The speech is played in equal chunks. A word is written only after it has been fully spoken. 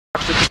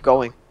keep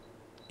going.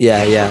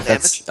 Yeah.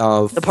 That's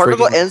The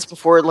particle ends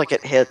before like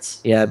it hits.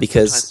 Yeah,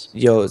 because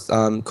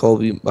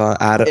Colby,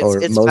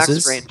 It's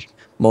max range.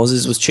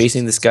 Moses was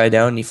chasing this guy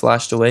down and he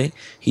flashed away.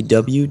 He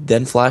W'd,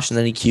 then flashed, and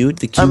then he Q'd.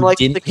 The Q I'm like,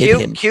 didn't the hit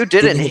him. Q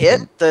didn't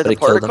hit the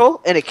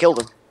particle, and it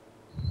killed him.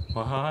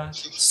 What?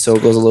 So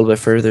it goes a little bit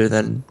further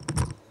than...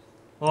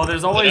 Well,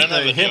 there's always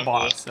the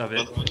hitbox of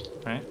it,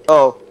 right?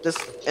 Oh,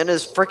 and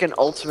his freaking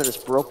ultimate is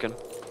broken.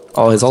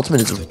 Oh, his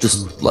ultimate is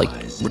just, like,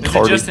 retarded.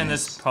 Is it just in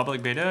this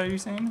public beta, are you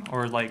saying?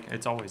 Or, like,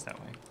 it's always that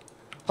way?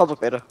 Public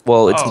beta.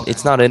 Well,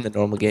 it's not in the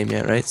normal game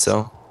yet, right?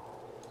 So...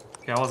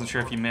 Yeah, I wasn't sure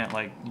if you meant,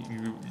 like,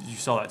 you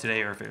saw that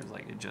today or if it was,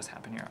 like, it just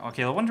happened here.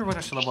 Okay, I wonder what I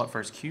should level up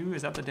first. Q?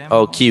 Is that the damage?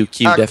 Oh, Q,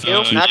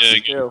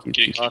 definitely. Q.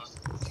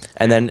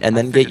 And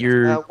then get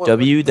your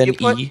W, then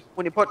E.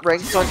 When you put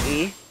ranks on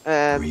E,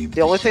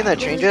 the only thing that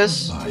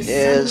changes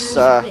is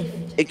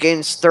it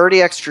gains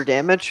 30 extra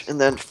damage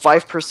and then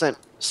 5%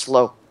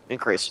 slow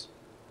increase.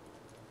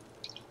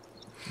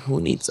 Who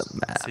needs a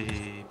map? Let's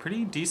see,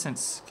 pretty decent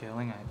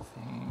scaling, I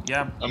think.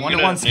 Yeah,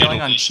 1-to-1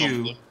 scaling on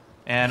Q,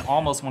 and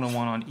almost 1-to-1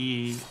 on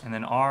E, and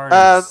then R.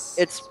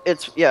 It's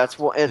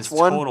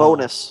one total.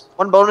 Bonus.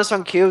 One bonus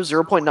on Q,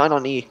 0.9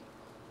 on E.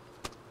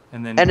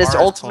 And his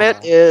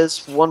ultimate is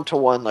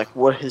 1-to-1, like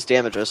what his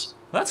damage is.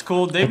 That's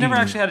cool. They've never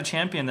actually had a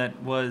champion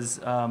that was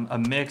a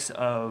mix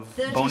of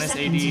bonus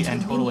AD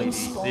and total AD.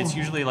 It's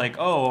usually like,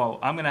 oh,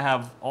 I'm gonna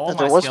have all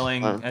my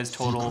scaling as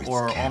total,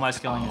 or all my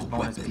scaling as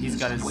bonus. But he's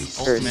got his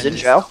ultimate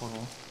as total.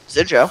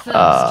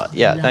 Zidjo?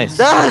 Yeah, nice. Is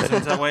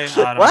that way?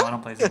 I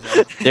don't play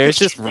Zidjo. There's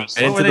just right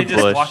into the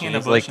bush. Walking in the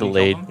He's bush like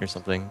delayed or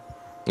something.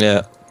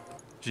 Yeah.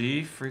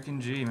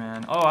 Freaking G,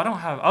 man. Oh,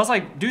 I was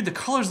like, dude, the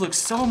colors look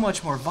so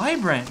much more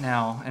vibrant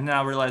now. And then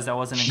I realized that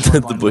wasn't in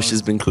colorblind the bush mode.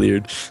 has been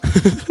cleared.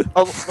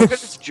 Oh, look at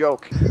this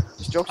joke.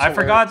 This joke's I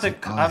forgot the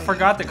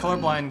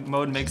colorblind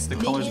mode makes the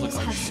colors look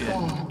like shit.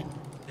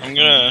 I'm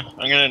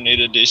gonna need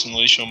a decent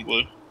leash on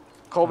blue.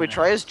 Colby,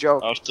 try his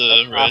joke. After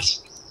Ryze.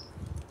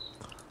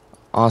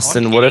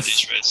 Austin, what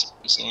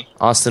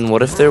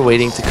if they're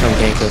waiting to come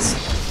gank us?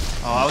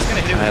 Oh, I was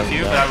gonna hit it with a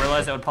few, but I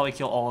realized that would probably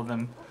kill all of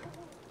them.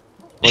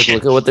 Look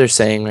at what they're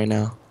saying right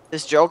now.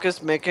 This joke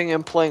is making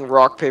him playing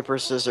rock, paper,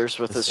 scissors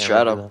with his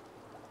shadow.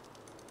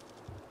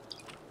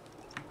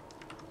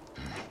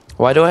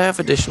 Why do I have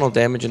additional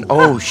damage and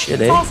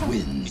shit, eh? Awesome.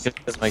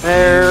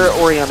 There,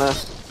 Orianna.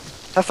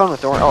 Have fun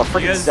with Orianna. Oh,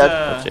 freaking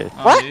dead.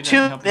 What? Dude,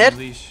 2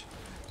 mid?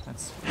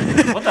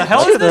 What the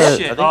hell is this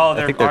shit? Oh,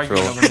 they're they're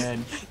arguing over mid.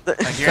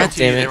 I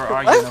guarantee you they were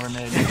arguing over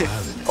mid.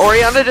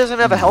 Orianna doesn't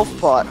have a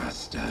health pot.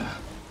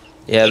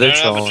 Yeah, they're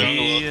trolling.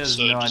 She has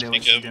no idea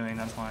what she's doing,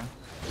 that's why.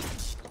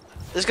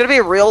 It's gonna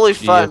be really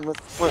fun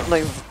with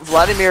like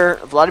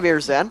Vladimir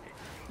Zen.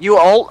 You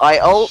ult, I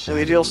ult, and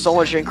we deal so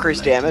much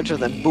increased damage,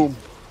 and then boom.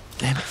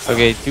 Damn it.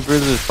 Okay, 2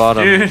 bruises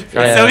bottom. Dude, it's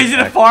so easy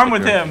to farm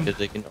with him.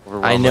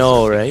 I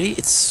know, right?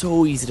 It's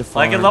so easy to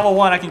farm. Like at level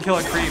 1, I can kill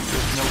a creep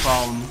with no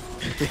problem.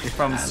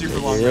 From super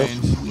long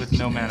range with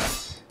no mana.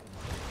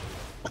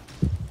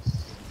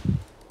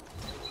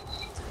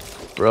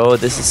 Bro,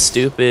 this is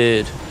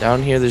stupid.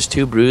 Down here, there's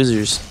 2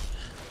 bruisers.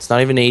 It's not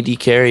even AD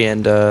carry,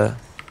 and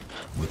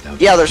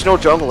yeah, there's no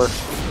jungler.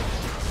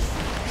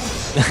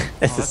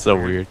 This is so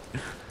weird.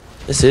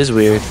 This is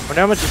weird. I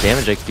wonder how much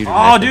damage I can do to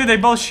Oh, dude, they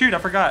both shoot. I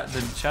forgot.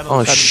 The shadow.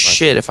 Oh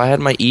shit! If I had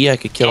my E, I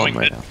could kill him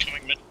right now.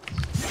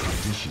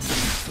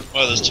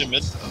 Oh, there's 2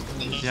 mid.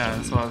 Yeah,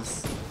 that's what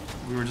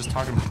we were just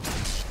talking about.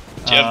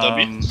 Do you have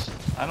W?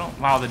 I don't.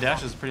 Wow, the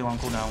dash is pretty long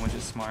cooldown, which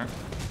is smart.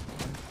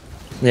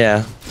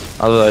 Yeah,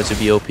 otherwise it'd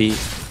be OP.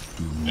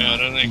 Yeah, I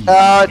don't think.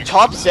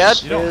 Top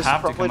set You don't is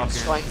have to probably come up just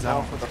here, flying 'cause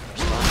now for the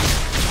first time.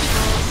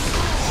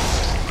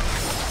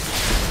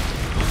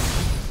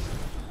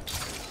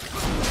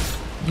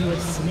 You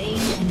have slain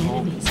an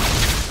enemy.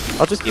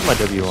 I'll just keep my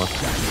W on.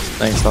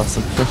 Thanks,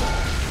 Austin.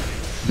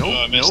 Nope,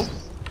 I missed.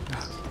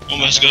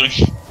 Almost got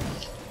him.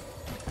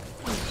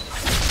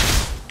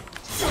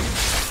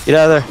 Get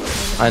out of there.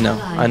 I know,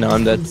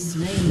 I'm dead.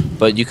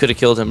 But you could have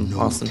killed him,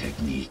 Austin.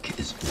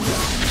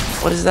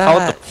 What is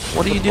that?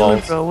 What are you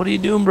doing, bro? What are you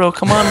doing, bro?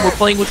 Come on, we're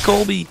playing with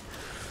Colby.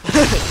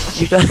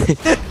 You gotta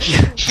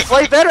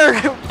play better.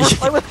 We're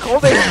playing with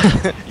Colby.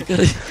 You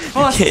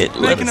can't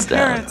let us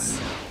down.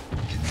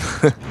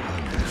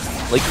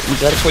 Like, we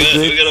gotta play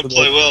good. We gotta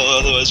play well,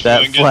 otherwise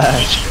that we won't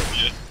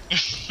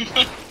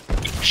get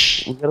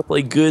We gotta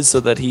play good so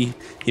that he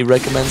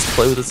recommends to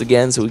play with us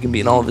again, so we can be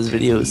in all of his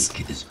videos.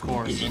 Of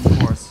course.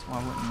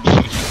 Why wouldn't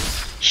you?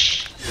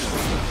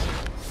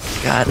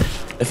 God,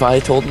 if I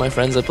told my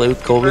friends I play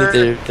with Colby,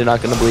 they're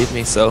not gonna believe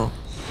me. So.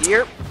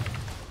 Yep.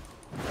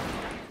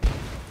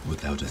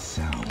 Without a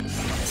sound.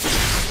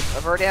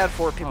 I've already had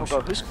 4 people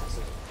go. Who's?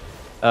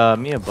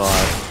 Me a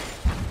bot.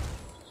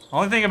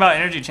 Only thing about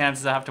energy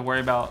champs is I have to worry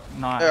about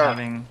not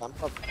having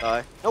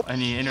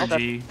any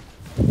energy.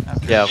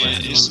 Yeah.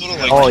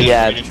 Oh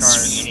yeah.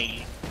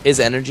 His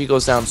energy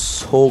goes down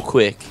so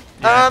quick.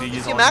 Yeah,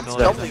 He max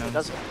doubling,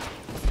 doesn't it?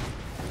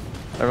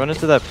 I run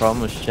into that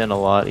problem with Shen a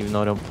lot, even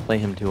though I don't play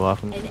him too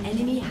often. An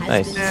enemy has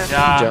Nice. been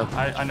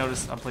Yeah, I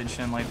noticed I played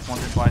Shin like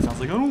once or twice. And I was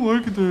like, I don't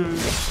like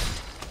this.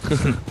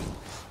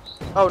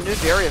 Oh, new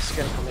Darius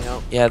skin coming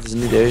out. Yeah, there's a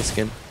new Darius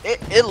skin.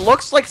 It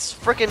looks like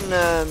freaking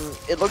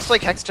it looks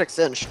like Hextech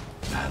Cinch.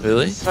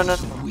 Really?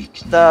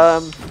 No.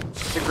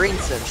 The green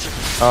Cinch.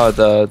 Oh,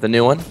 the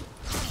new one?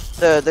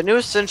 The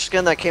newest Cinch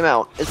skin that came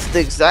out. It's the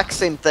exact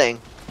same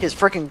thing. He's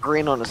freaking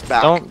green on his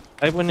back.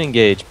 I wouldn't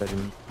engage, but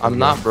I'm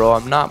not, bro.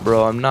 I'm not,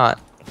 bro. I'm not.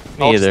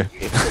 Me either.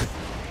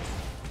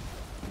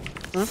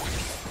 You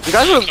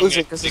guys are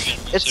losing because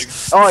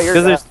it's. Oh, you're.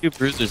 Because there's 2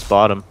 bruisers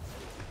bottom.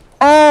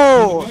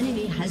 Oh! An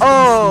enemy has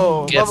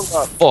Oh! Get Level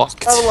up.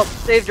 fucked. Level up.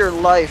 Saved your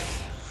life.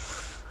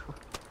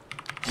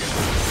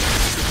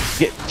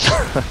 Get.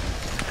 Oh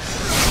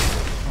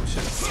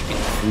shit.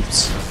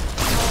 Oops.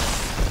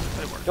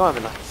 You don't have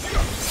enough.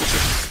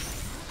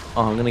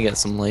 Oh, I'm gonna get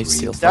some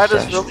lifesteal. That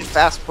is really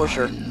fast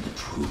pusher.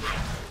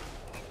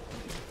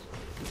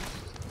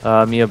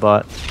 Mia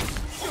bot.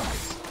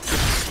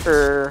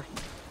 For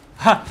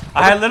Ha!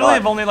 I literally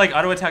have only like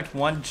auto attacked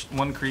one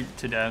creep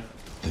to death.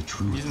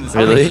 Using this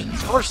Really?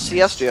 how much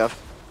CS do you have?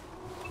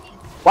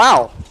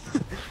 Wow.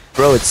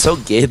 Bro, it's so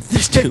gay that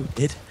there's 2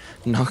 mid.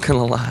 Not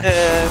gonna lie.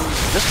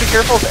 Just be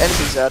careful of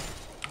enemies, Ed.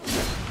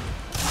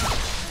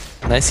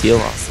 Nice heal,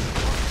 Austin.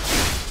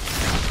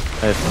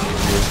 I have nothing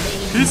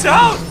to do. Peace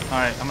out!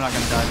 Alright, I'm not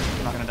gonna die.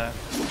 I'm not gonna die.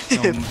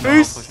 No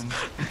Peace. pushing.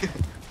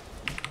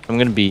 I'm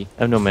gonna be.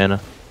 I have no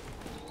mana.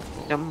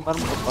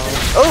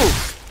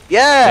 Oh!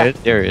 Yeah!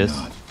 There he is.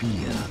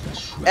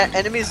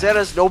 Enemy Zed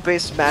has no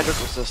base magic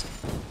resist.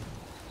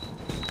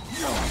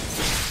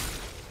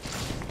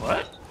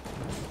 What?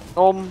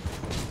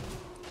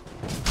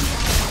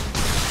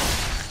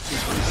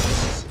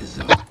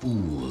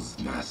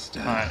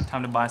 Alright,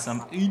 time to buy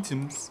some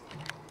items.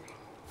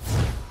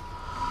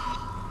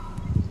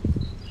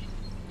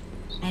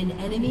 An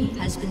enemy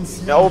has been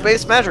slain. No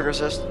base magic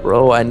resist.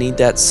 Bro, I need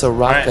that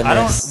Alright, I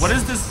don't. Soraka-ness. What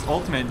does this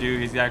ultimate do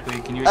exactly?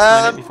 Can you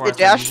explain it before I It start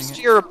dashes using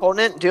to it? your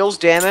opponent, deals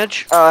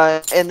damage,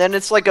 and then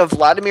it's like a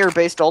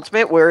Vladimir-based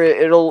ultimate where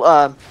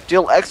it'll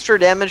deal extra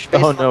damage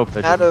based on the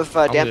amount of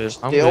damage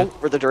I'm deal good.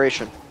 for the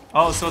duration.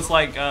 Oh, so it's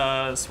like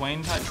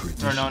Swain type?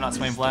 Or no, not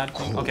Swain, Vlad.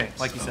 Okay,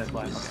 like you said,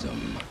 Vlad. Okay.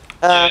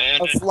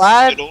 and A it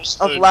Vlad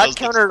also does the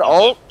countered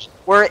ult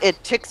where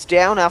it ticks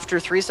down after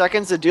 3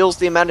 seconds. It deals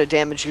the amount of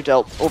damage you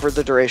dealt over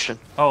the duration.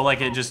 Oh,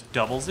 like it just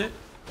doubles it?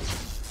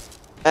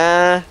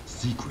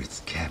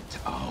 Secrets kept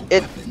our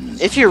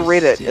If you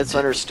read it, it's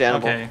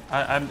understandable. Okay,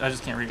 I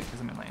just can't read it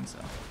because I'm in lane, so.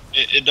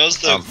 It does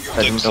the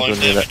didn't clone know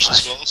that. damage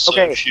as well, so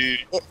Okay. if you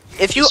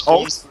If you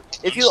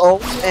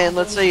ult and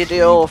let's say you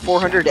deal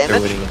 400 They're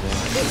damage, waiting in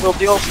there. it will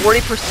deal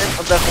 40%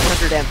 of that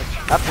 400 damage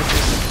after 3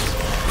 seconds.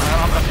 I don't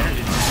have enough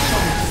energy.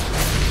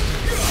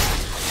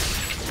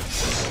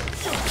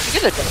 You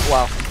get it.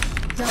 Wow.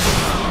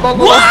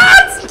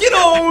 What? Get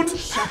owned!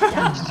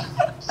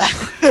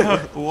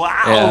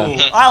 Wow!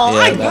 Yeah. I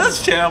like that-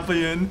 this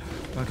champion!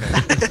 Okay.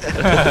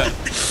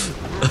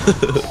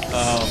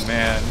 Oh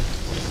man.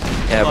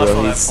 Yeah, Lost all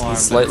bro, that he's farm,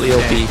 slightly but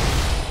OP.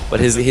 it's But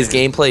his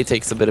gameplay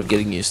takes a bit of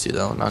getting used to,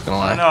 though. Not gonna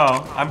I lie.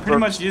 know. I'm pretty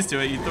much used to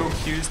it. You throw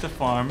Qs to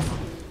farm,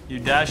 you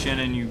dash in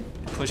and you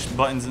push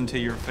buttons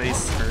until your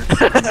face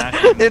hurts. and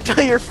mash them.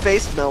 Until your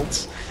face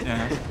melts.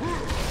 Yeah.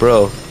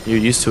 Bro, you're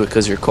used to it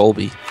because you're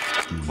Colby.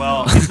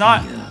 Well, he's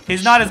not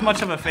as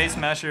much of a face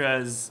masher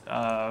as,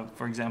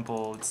 for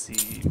example, let's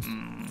see,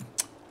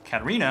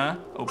 Katarina,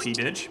 OP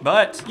bitch,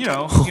 but you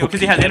know, because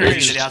he has energy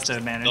that he has to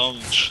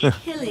manage.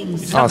 Killing You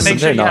just have to so make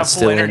sure they're you not have full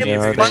still in energy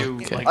there, if are you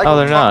they? do, Okay. like, Oh,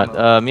 they're combo.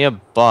 not. Mia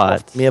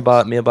bot. Mia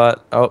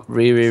bot. Oh,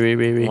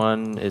 re.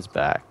 One is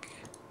back.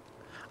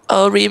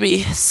 Oh,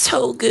 Riri,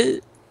 so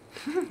good.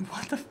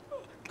 What the?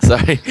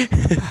 Sorry.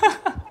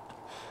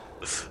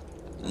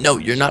 No,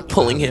 you're not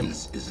pulling him.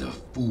 is a Look,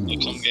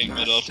 fool's I'm getting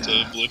mid off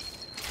to blue.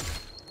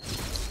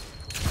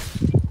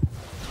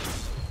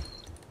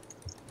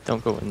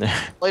 Don't go in there.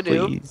 I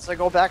do. Please. So I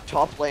go back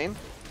top lane,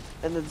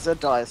 and then Zed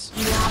dies.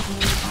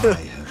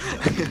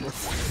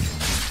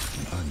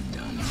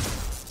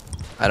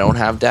 I don't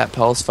have that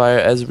pulse fire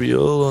as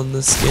real on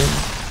the skin.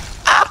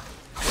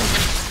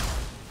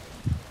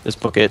 Just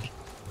book it.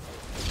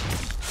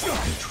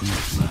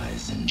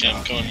 Okay,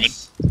 I'm coming mid.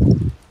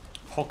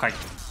 Hawkeye.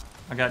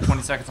 I got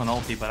 20 seconds on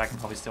ulti, but I can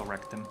probably still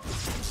wreck them.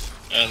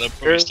 Yeah, they're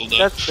probably still dead.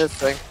 That's this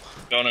thing.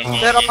 Going in,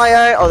 Zed on my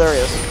eye. Oh, there he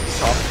is. He's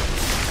top.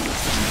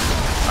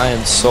 I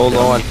am so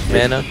low on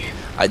mana.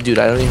 Dude,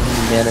 I don't even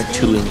have mana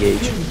to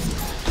engage.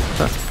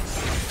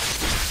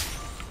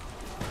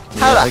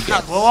 How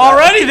the Well,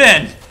 already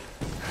then!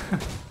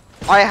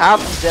 I have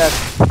Zed.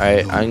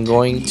 Alright, I'm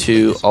going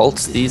to ult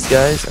these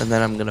guys, and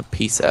then I'm gonna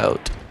peace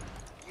out.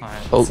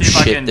 Alright, Oh, see if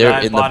I shit, can they're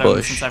dive in the bottom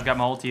bush. Since I've got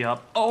my ulti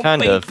up. Oh,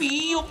 Kind of.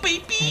 baby! Oh,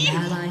 baby! An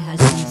ally has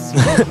been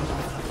slain.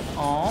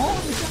 Oh,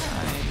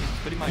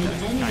 nice. Pretty much. An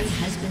enemy Nice.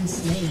 has been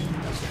slain.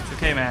 It's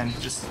okay, man.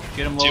 Just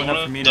get him Do low you enough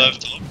wanna for me dive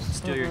to top?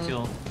 steal your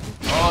kill.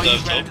 Oh, you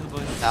Dive ran top? into the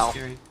bush. Ow. That's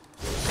scary.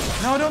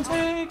 No, don't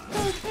take!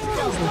 Don't take.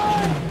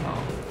 Oh.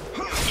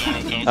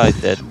 Oh, I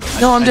did.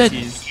 No, I'm dead.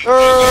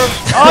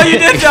 Oh, you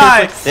did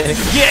die!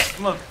 Yeah,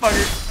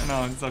 motherfucker.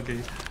 No, it's okay.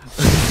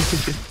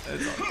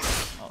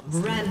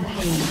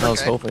 I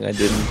was hoping I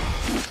didn't.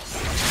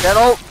 Get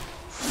ult.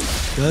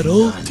 Got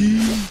ulti.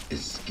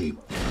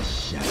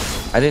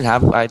 I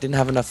didn't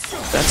have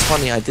enough. That's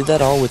funny. I did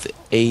that all with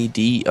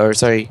AD or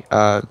sorry,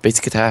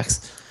 basic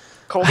attacks.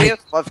 Colby has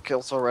 5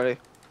 kills already.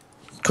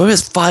 Colby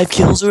has 5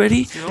 kills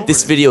already?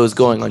 This video is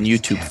going on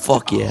YouTube.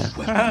 Fuck yeah.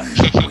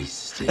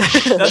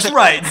 That's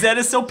right. Zed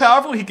is so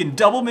powerful he can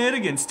double mid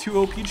against 2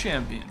 OP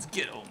champions.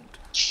 Get owned.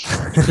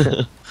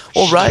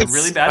 Well, Ryze,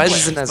 Really bad Ryze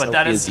players, isn't as but OP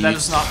that as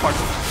is not part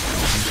of it.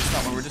 That's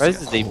not what we're Ryze's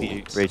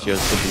discussing. AP ratios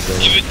could be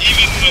better. Even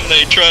when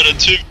they try to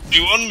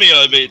 2v1 me,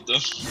 I beat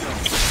them.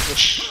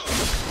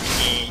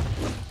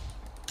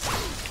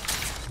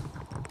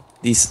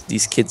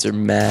 These kids are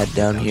mad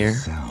down here.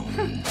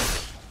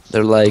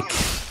 They're like,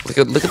 look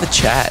at the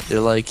chat. They're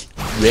like,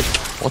 Rick.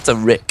 What's a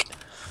Rick?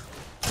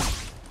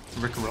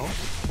 Rick roll?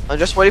 I'm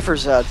just waiting for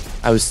Zed.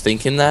 I was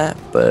thinking that,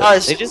 but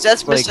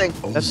Zed's missing.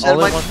 Zed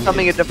might be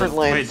coming a different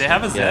lane. Wait, they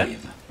have a Zed?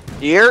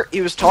 Here,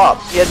 he was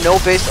top. He had no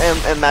base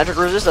and magic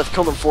resist. I've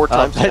killed him 4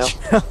 times now.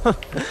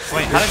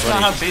 Wait, how does he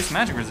not have base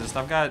magic resist?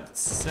 I've got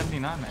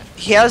 79 magic.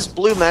 He has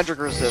blue magic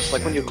resist.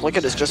 Like when you click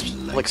it, it's just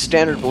like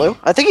standard blue.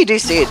 I think he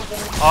DC'd.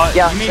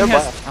 Yeah, you mean he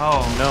has...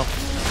 Oh, No.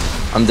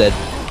 I'm dead.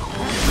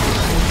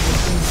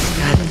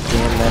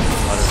 Damn that.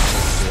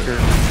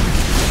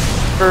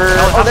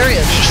 Oh, there he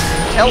is.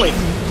 Kelly.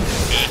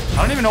 I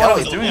don't even know what I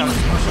was doing. I was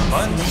just pushing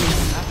buttons.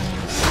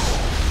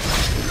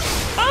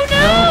 Oh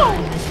no!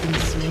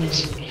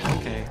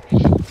 Okay.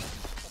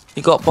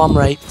 You got bomb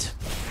right.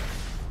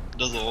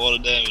 Does a lot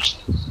of damage.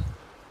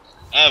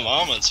 I have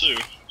armor too.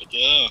 What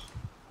the hell?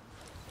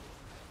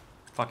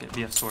 Fuck it,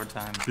 BF sword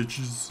time,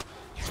 bitches.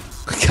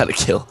 I got a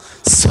kill.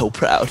 So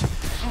proud.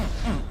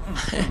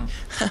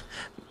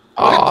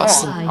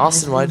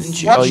 Austin, why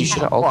didn't you? Oh, you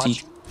should have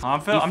ulti. I'm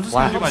just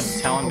gonna do my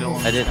talent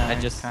build.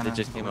 It just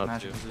came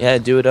up too. Yeah,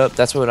 do it up.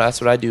 That's what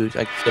I do.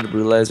 I get a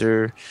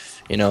brutalizer,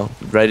 you know,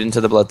 right into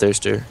the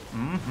bloodthirster.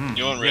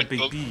 You want red big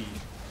book? B.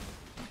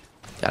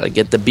 Gotta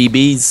get the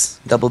BBs,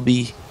 double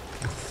B.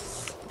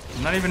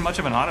 I'm not even much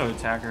of an auto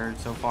attacker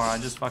so far. I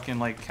just fucking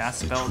like cast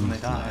spells and they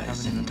die. I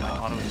haven't even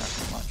like auto attacked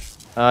as much.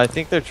 I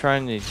think they're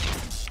trying to.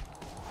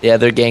 Yeah,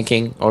 they're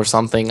ganking or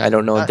something. I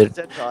don't know.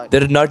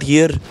 They're not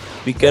here.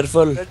 Be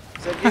careful.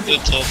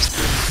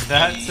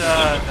 That's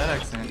that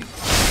accent.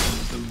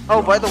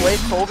 Oh, by the way,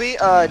 Colby,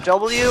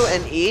 W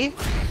and E.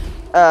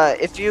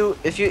 If you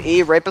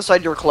E right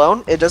beside your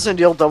clone, it doesn't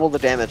deal double the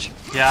damage.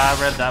 Yeah, I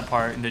read that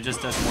part, and it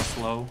just does more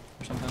slow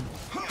or something.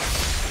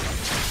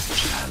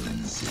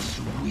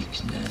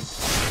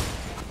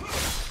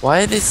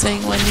 Why are they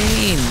saying my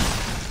name?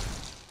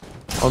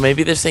 Or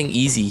maybe they're saying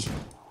easy.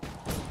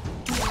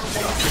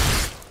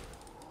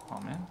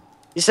 Oh man.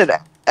 You said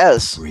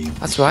S.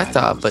 That's what I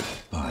thought, but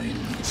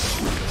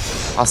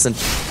Austin,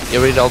 you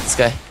ready to ult this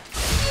guy?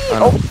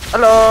 Oh,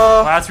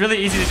 hello. Wow, it's really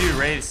easy to do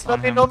race.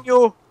 Let me nom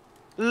you.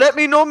 Let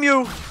me nom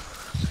you.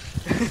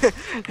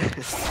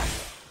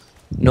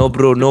 No,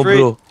 bro. No,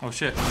 bro. Oh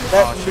shit.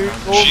 Let me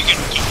nom. She can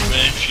come to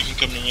me. She can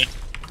come to me.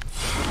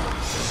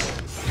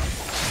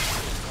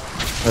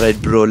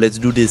 Alright, bro. Let's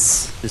do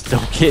this. Just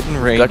don't get in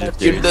range. Gotta if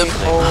kill they're- them.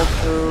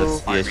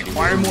 That's the issue.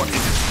 Fire more.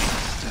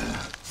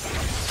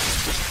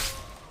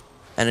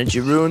 Energy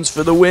runes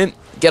for the win.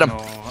 Get him. No,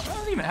 I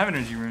don't even have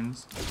energy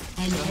runes.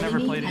 I've never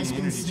played any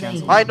energy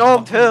chances. I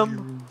nommed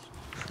him.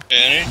 Yeah,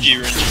 energy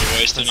runes are a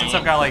waste Since anyway.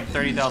 I've got like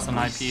 30,000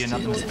 IP and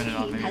nothing to spend it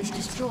on, maybe. Has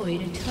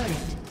destroyed a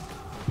turret.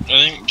 I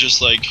think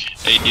just like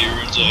AD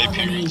runes or AP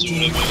runes or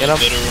whatever. Get up.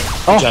 Better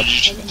Oh. An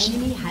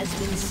enemy has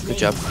been slain. Good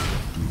job.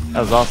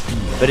 That was awesome.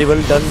 Very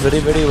well done. Very,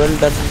 very well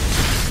done.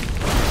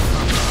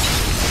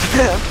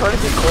 I'm trying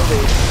to get Colby.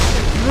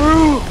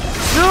 No!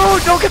 No!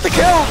 Don't get the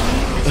kill!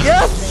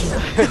 Yes!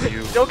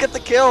 Don't get the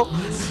kill!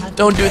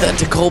 Don't do that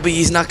to Colby.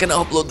 He's not gonna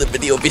upload the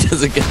video if he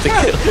doesn't get the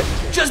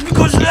kill. Just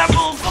because of that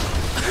motherfucker.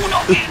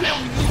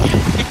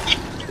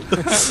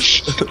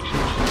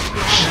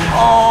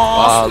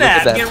 Oh, look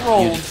at snap! that Get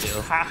rolled. beauty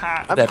kill.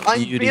 Haha. That I'm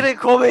beauty. beating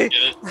Colby!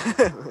 Get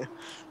it?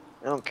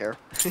 I don't care.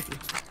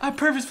 I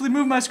purposefully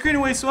moved my screen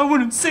away so I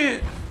wouldn't see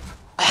it.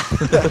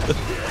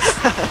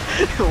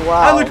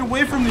 Wow. I look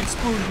away from the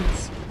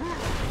explosions.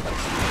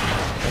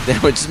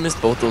 Damn, I just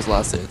missed both those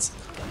last hits.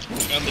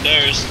 Got the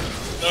Darius.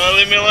 No,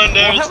 leave me alone,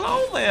 Darius.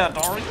 Hello there,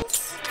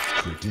 Darius.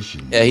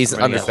 Yeah, he's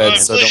Running underfed, out.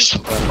 so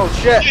don't. Oh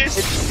shit!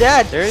 It's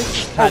dead! There is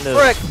Oh kind of.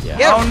 frick! Yeah.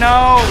 Yeah. Oh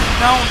no!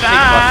 Don't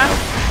die!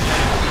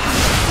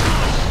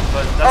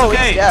 But that's Oh,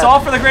 okay. he's dead. It's all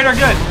for the greater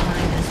good.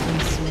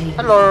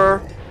 Hello.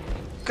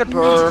 Good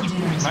purr.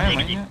 Am I in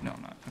lane yet? No,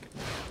 I'm not. Okay.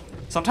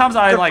 Sometimes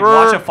I like Defer.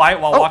 watch a fight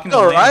while Oh, walking the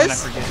no, lane and I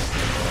Ryze. forget.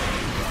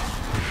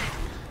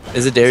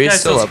 Is it This Darius guy's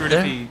still so up screwed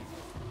there?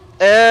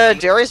 if he...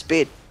 Darius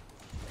beat.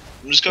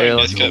 I'm just going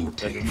let's death go.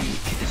 cap.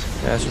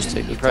 Yeah, let's just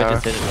take the Try tower.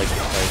 to hit it like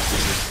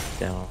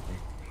down.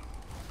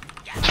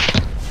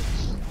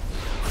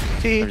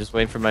 T. I'm just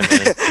waiting for my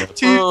minutes.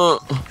 T. Oh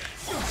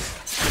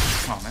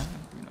man.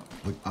 You know.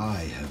 What I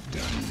have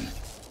done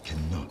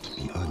cannot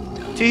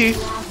T.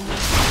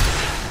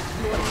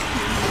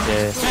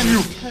 Yeah.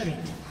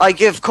 I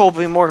give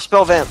Colby more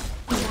spell vamp.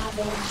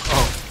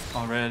 Oh,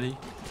 already?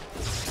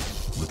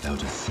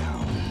 Without a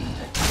sound.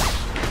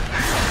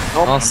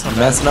 Nope. Awesome.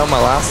 Messing up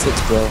my last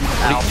hits, bro.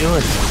 What are you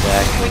doing,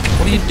 Jack?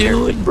 What are you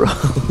doing, bro?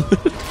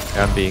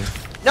 I'm being.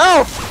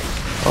 No!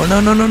 Oh no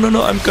no no no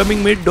no! I'm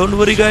coming mid. Don't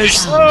worry,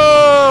 guys.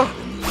 Oh!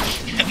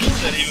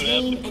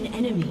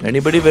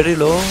 Anybody very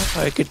low?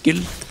 I could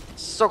kill.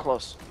 So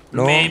close.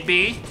 No.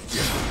 Maybe.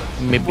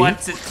 Maybe.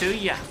 What's it to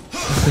ya?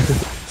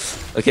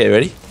 Okay,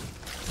 ready?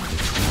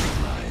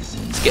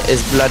 Let's get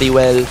his bloody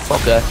well,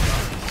 fucker.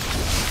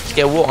 Let's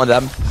get water on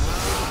them.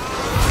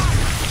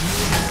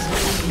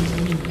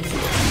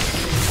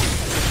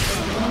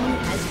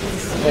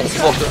 Oh,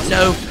 fucker.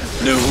 No.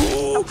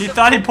 No. He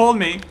thought he pulled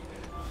me,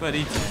 but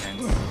he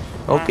didn't.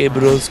 Okay,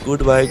 bros.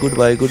 Goodbye,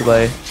 goodbye,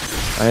 goodbye.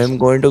 I am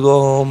going to go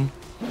home.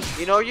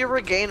 You know you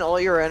regain all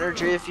your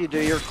energy if you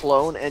do your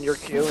clone and your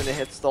Q and it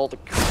hits all the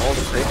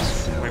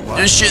creeps. Wait, what?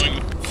 This shit.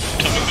 Coming.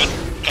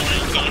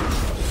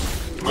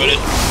 Ready?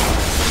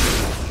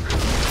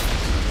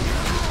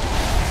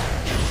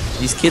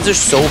 These kids are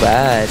so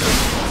bad.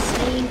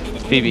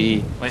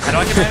 PvE. Wait, how do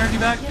I get my energy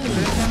back?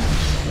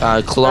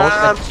 Clone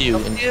and Q,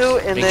 and and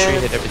then, make sure you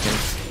hit everything.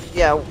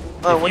 Yeah, If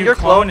when you you're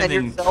clone clone and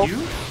then yourself, Q?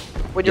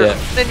 when you're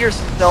Yeah. in your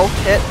stealth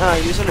hit,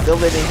 use an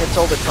ability and hits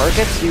all the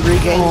targets, you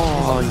regain.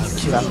 Oh, you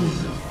kill.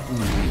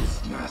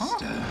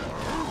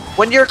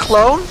 When you're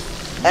clone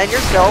and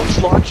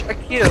yourself launch a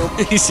Q,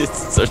 He just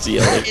starts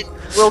yelling. it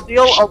will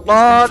deal a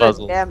lot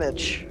Puzzle. of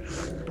damage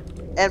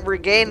and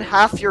regain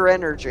half your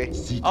energy.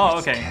 Oh,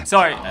 okay.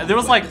 Sorry, there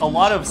was like a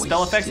lot of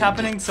spell effects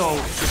happening, so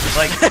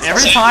like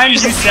every time you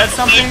said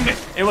something,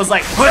 it was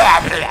like,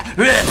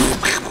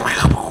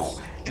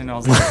 and I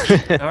was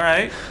like, all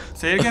right,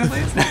 say it again,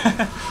 please.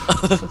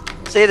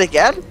 Say it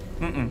again?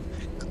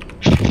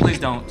 Please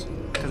don't,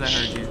 because I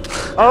heard you.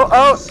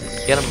 Oh,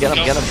 Get him, get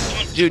him, get him.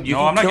 Dude, you No,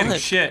 can I'm not kill getting him.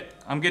 shit.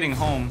 I'm getting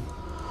home.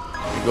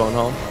 You're going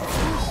home.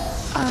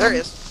 there he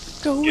is.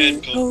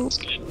 Going home.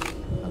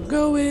 I'm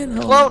going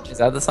home. Clone. Is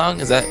that the song?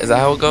 Is that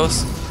how it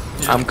goes?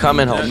 I'm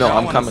coming home. No, I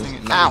I'm wanna coming. sing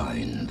it. Ow.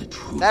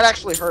 That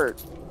actually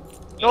hurt.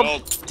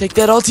 Nope. Take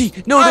that ulti.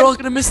 No, they're all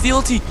gonna miss the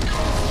ulti.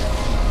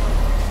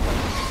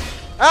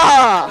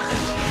 Ah!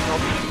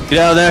 Get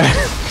out of there.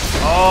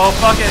 Oh,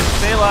 fuck it.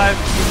 Stay alive.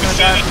 He's gonna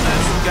die from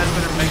this. You guys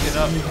better make it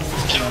up.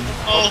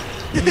 Oh,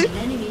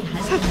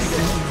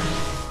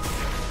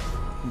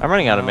 I'm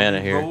running out of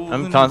mana here.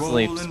 I'm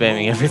constantly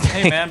spamming everything.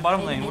 Hey man,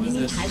 bottom lane, what is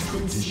this?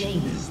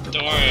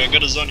 don't worry, I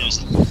got a Zonya's.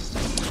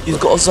 He's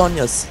got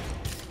Sonya's.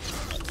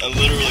 I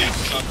literally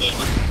combo.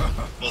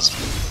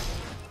 Awesome.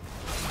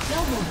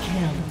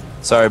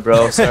 Sorry,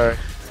 bro. Sorry.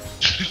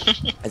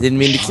 I didn't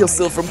mean to kill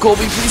steal from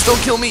Colby. Please don't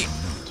kill me.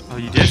 Oh,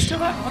 you did steal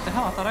that? What the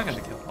hell? I thought I got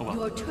the kill. Oh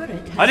well.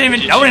 I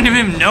wouldn't have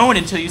even known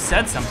until you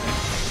said something.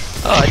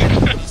 Oh, I didn't know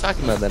what are you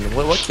talking about then?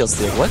 What kill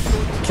steal? What?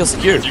 Kill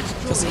secured.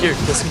 Kill secured.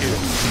 Kill secured.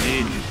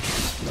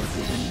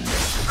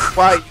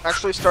 Wow, you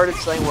actually started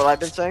saying what I've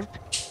been saying?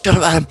 Shut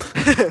up, Adam.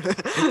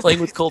 I'm playing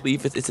with Colby.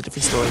 It's a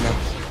different story now.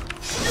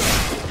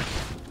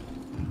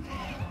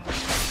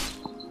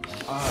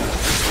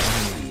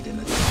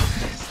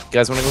 You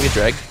guys want to go get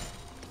drag?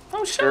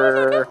 Oh,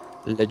 sure.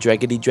 The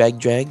draggedy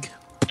drag.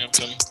 I'm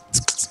coming.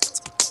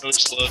 Go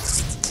slow.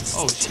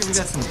 Oh shit, we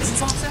got some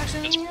beatbox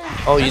action in here?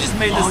 Oh, I you just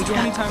made this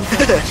 20 times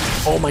better.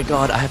 Oh my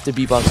god, I have to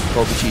beatbox with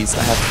Colby cheese.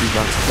 I have to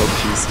beatbox with Colby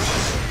cheese.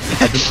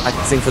 I've been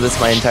practicing for this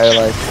my entire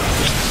life.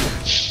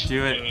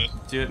 Do it,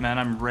 man.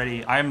 I'm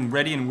ready. I'm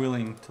ready and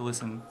willing to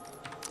listen.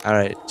 All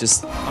right,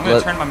 just. I'm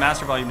gonna turn my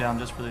master volume down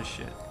just for this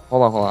shit.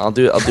 Hold on. I'll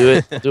do it. I'll do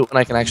it when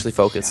I can actually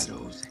focus.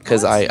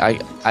 Because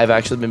I've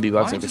actually been Why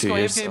beatboxing don't for you 2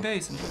 years. just go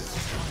AFK So. base and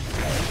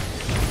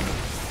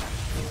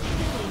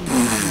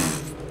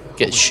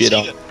Get shit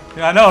on.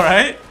 yeah, I know,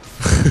 right?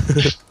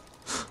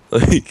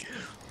 Like.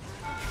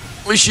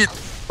 We should.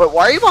 But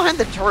why are you behind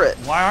the turret?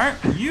 Why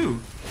aren't you?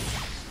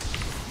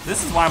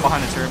 This is why I'm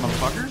behind the turret,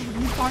 motherfucker. What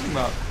are you talking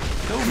about?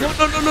 Go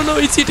No!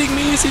 It's hitting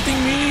me! It's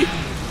hitting me!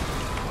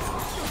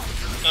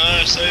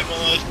 Save my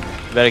life.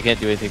 I bet I can't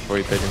do anything for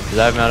you, Pigeon, because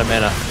I'm out of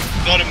mana.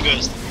 Got him,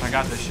 guys. I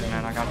got this shit,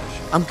 man. I got this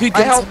shit. I'm good, I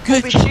guys. helped I'm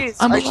good. Colby cheese.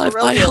 I'm I alive.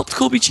 really I helped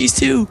Colby cheese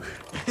too.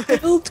 I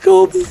helped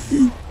Colby.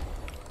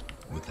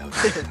 Without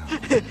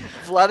sound.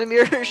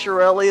 Vladimir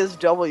Shirelius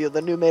W,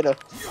 the new meta.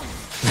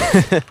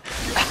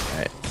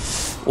 Alright.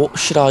 What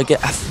should I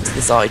get after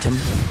this item? I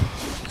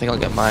think I'll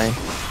get my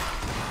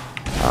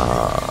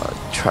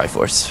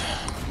Triforce.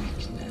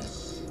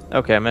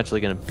 Okay, I'm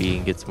actually gonna B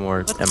and get some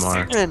more MR.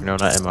 Siren? No,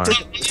 not MR.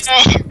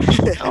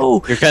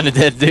 Oh, You're kind of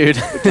dead, dude.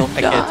 don't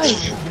I can't.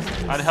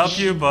 die. I'd help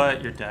you,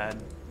 but you're dead.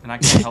 And I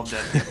can't help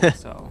dead people,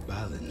 so.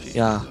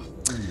 Yeah.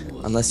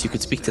 Unless you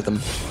could speak to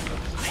them.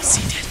 I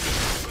see it.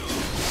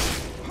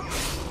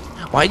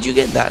 Why'd you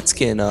get that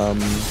skin,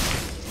 Adam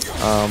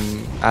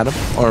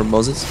or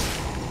Moses?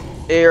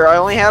 Here, I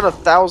only had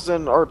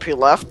 1,000 RP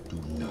left.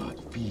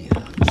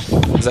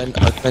 Because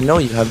I know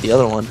you have the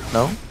other one.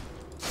 No.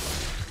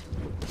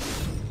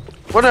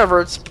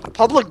 Whatever, it's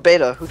public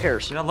beta. Who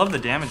cares? Dude, I love the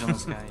damage on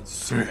this guy. He's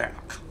sick.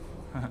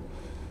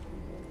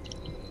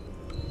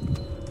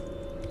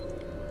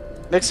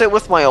 Mix it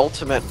with my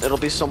ultimate. It'll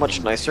be so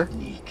much nicer.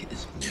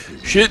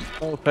 Shit.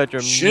 Oh,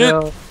 Petra. Shit.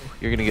 No.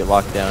 You're gonna get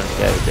locked down.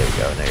 Yeah, there you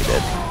go. Now you're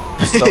dead.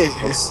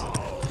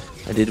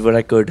 I did what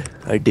I could.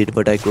 I did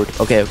what I could.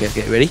 Okay, okay,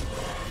 okay. Ready?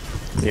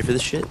 Ready for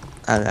this shit?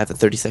 I have a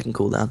 30-second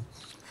cooldown.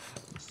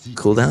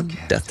 Cooldown?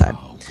 Death time.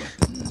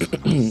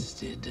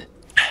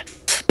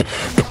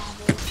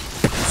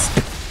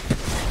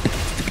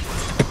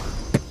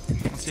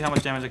 Let's see how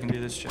much damage I can do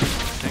this shit.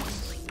 Thanks.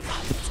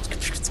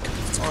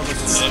 Oh,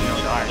 this is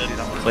die,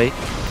 dude. Wait.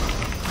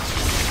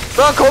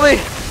 Run, Colby!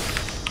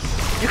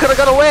 You could have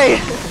got away! I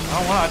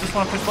don't want. I just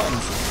want to push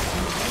buttons.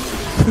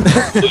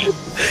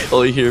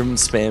 Oh, you hear him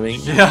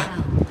spamming.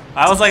 Yeah.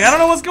 I was like, I don't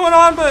know what's going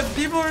on, but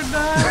people are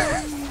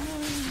dying.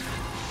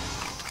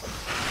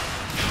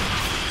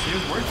 See,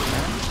 it's worth it,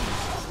 man.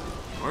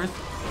 Worth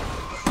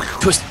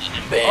it. Twist in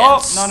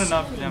advance. Oh, not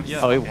enough.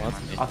 Yeah. Oh, he wants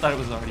me. I thought it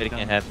was already He done.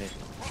 can't have me.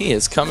 He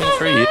is coming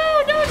for you.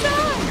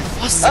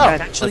 Oh,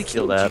 Actually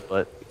kill that,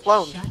 but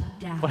clone.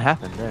 what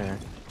happened there?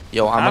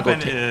 Yo, What I'm gonna go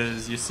happened take.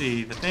 is, you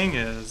see, the thing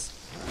is,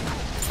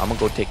 I'm gonna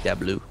go take that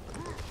blue.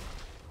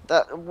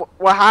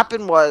 What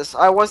happened was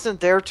I wasn't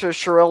there to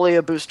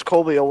Shirelia boost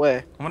Colby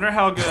away. I wonder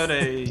how good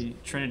a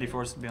Trinity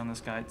Force would be on this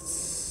guy. It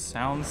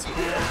sounds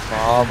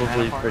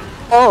Probably pretty.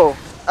 Oh,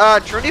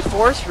 Trinity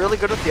Force really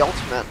good with the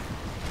ultimate.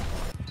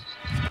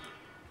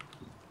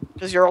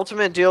 Because your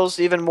ultimate deals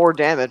even more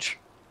damage.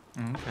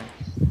 Okay.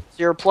 So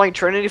you're playing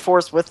Trinity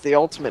Force with the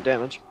ultimate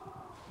damage.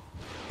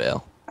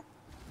 Fail.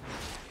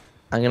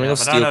 I'm gonna go But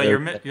I steal don't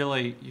know,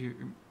 her. you're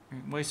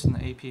wasting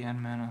the AP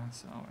and mana,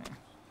 so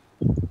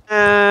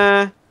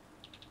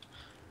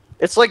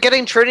It's like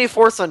getting Trinity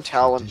Force on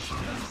Talon.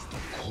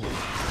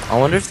 I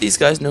wonder if these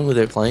guys know who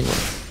they're playing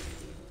with.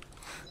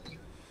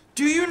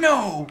 do you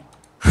know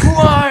who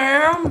I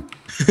am?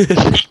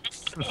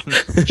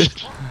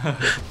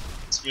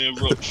 This man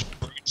bro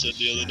said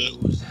the other day.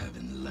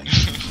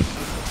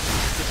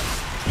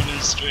 On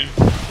his stream.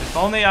 If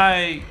only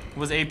I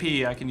was AP,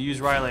 I can use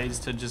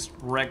Ryze to just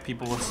wreck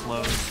people with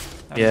slows.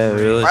 That'd be Yeah,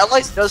 great. really.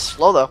 Ryze does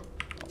slow though.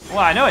 Well,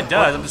 I know it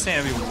does. I'm just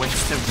saying it'd be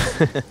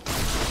wasted.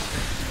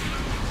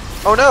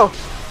 Oh no!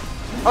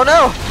 Oh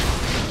no!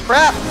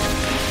 Crap!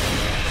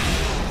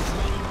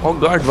 Oh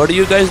god, what are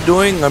you guys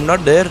doing? I'm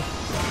not there.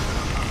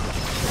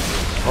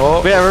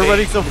 Oh, Man,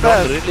 everybody's so you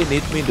fast. don't really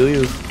need me, do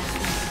you?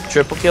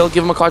 Triple kill,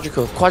 give him a quadra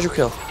kill. Quadra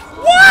kill.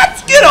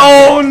 What? Get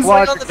owned!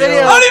 Like on the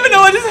video. I don't even know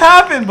what just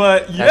happened,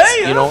 but yeah. That's,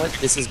 you know what?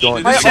 This is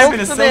going. This My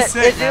champion is so ultimate,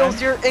 sick, it deals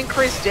man. your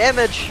increased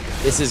damage.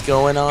 This is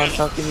going on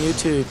fucking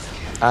YouTube.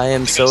 I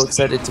am so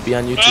excited to be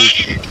on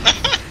YouTube.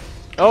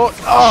 Oh,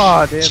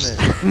 damn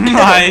it.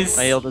 Nice.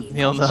 My healed isn't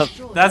healed up.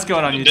 That's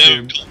going on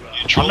Damn, YouTube.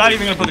 you I'm not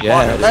even gonna put the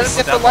Yeah, quad. Let us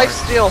get the life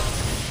steal.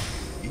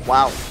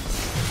 Wow.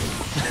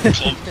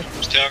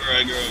 Tower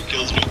aggro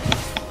kills me.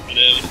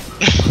 Damn.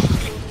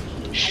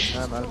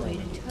 I'm out of it.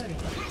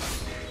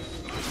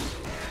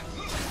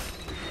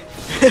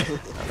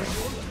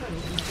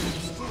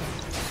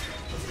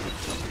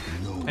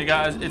 Hey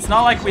guys, it's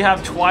not like we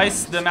have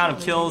twice the amount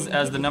of kills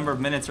as the number of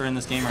minutes are in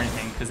this game or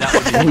anything, because that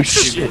would be Oh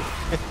stupid.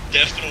 shit.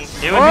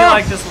 Definitely. It would be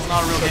like this was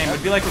not a real game. It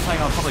would be like we're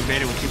playing on public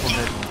beta with people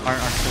that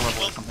aren't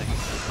skillable or something.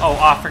 Oh,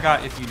 I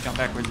forgot if you jump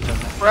backwards it does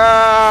that.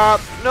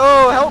 Crap!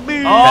 No, help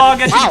me! Oh, I'll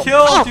get you Ow,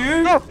 killed, ow,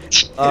 dude! ow.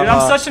 Dude,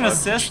 I'm such an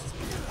assist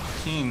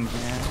king,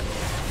 man.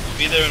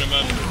 Be there in a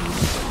moment.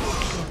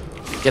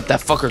 Get that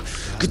fucker.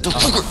 Get the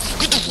fucker.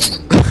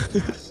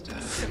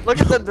 Look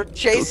at them, they're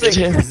chasing.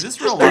 Is this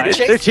real They're life?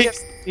 chasing.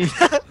 You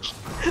guys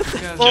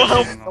Full are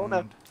health getting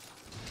Sona.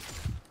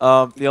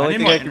 owned. The only need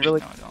thing more I can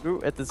really energy. No, I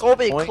do at this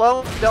Colby, point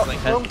clone, is clone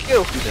have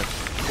Q. to shoot them,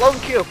 Clone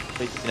Q.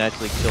 so you can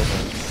actually kill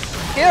them.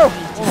 Q.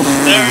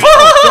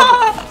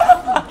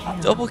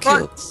 Double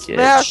kill. Get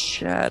Smash.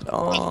 shat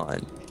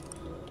on.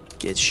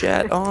 Get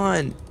shat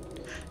on.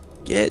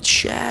 Get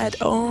shat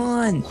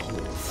on.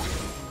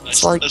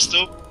 It's like I'm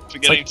still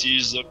forgetting to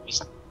use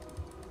those.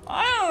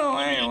 I don't know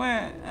where it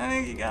went. I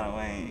think you got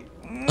away.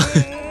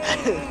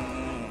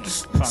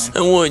 Fine.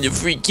 I want your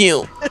free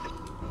kill.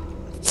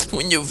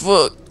 When you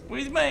fuck.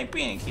 Where's my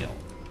pin kill?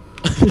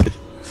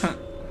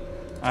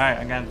 Alright,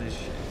 I got this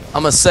shit.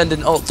 I'ma send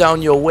an ult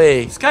down your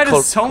way. This guy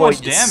does so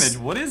much Coitus. damage.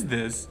 What is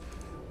this?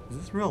 Is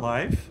this real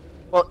life?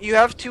 Well, you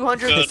have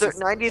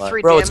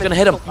 293 Bro, damage. it's gonna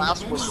hit him. with the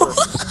last whisper.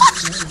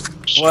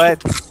 What?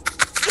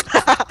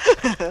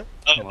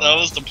 That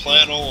was the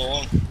plan all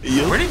along.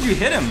 Where did you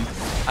hit him?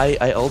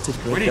 I ulted.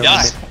 Where did he down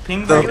die? there.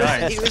 Ping where he He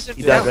died. was in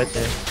He died down. right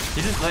there.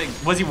 He just like,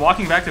 was he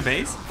walking back to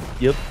base?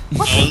 Yep.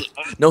 I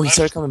No, he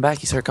started coming back.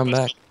 He started coming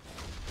back.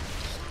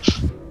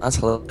 That's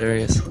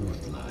hilarious.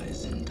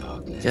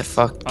 Get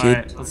fucked, kid.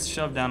 Alright, let's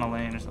shove down a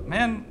lane or something.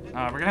 Man,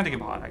 we're gonna have to get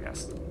bot, I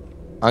guess.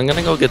 I'm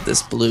gonna go get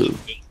this blue.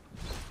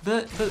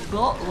 The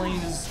bot lane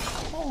is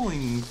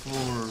calling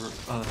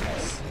for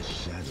us.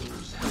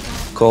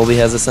 Colby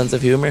has a sense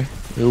of humor.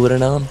 Who would have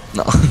known?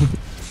 No.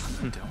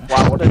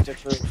 Wow, what a dick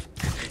move.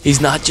 He's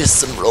not just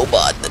some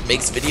robot that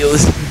makes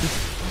videos.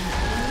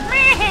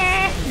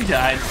 You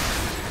died.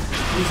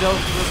 He's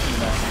listening to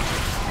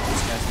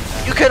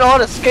that. You cannot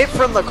escape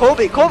from the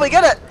Colby. Colby,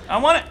 get it! I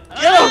want it.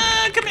 Get him!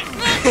 Come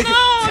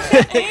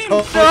here.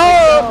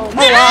 No!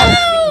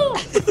 No!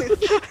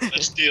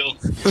 Let's deal.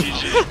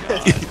 GG.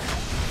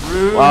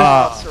 Rude.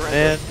 Wow,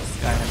 man. This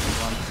guy has to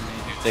run for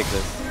me. Take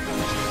this.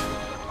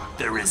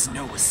 There is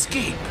no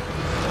escape.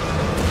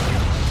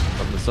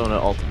 From the Sona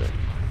Ultimate.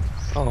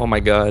 Oh my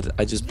god,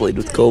 I just played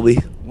with Colby.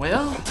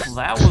 Well,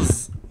 that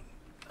was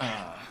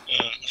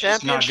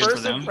Champion not good for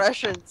first them.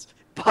 impressions.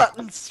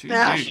 Button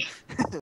smash.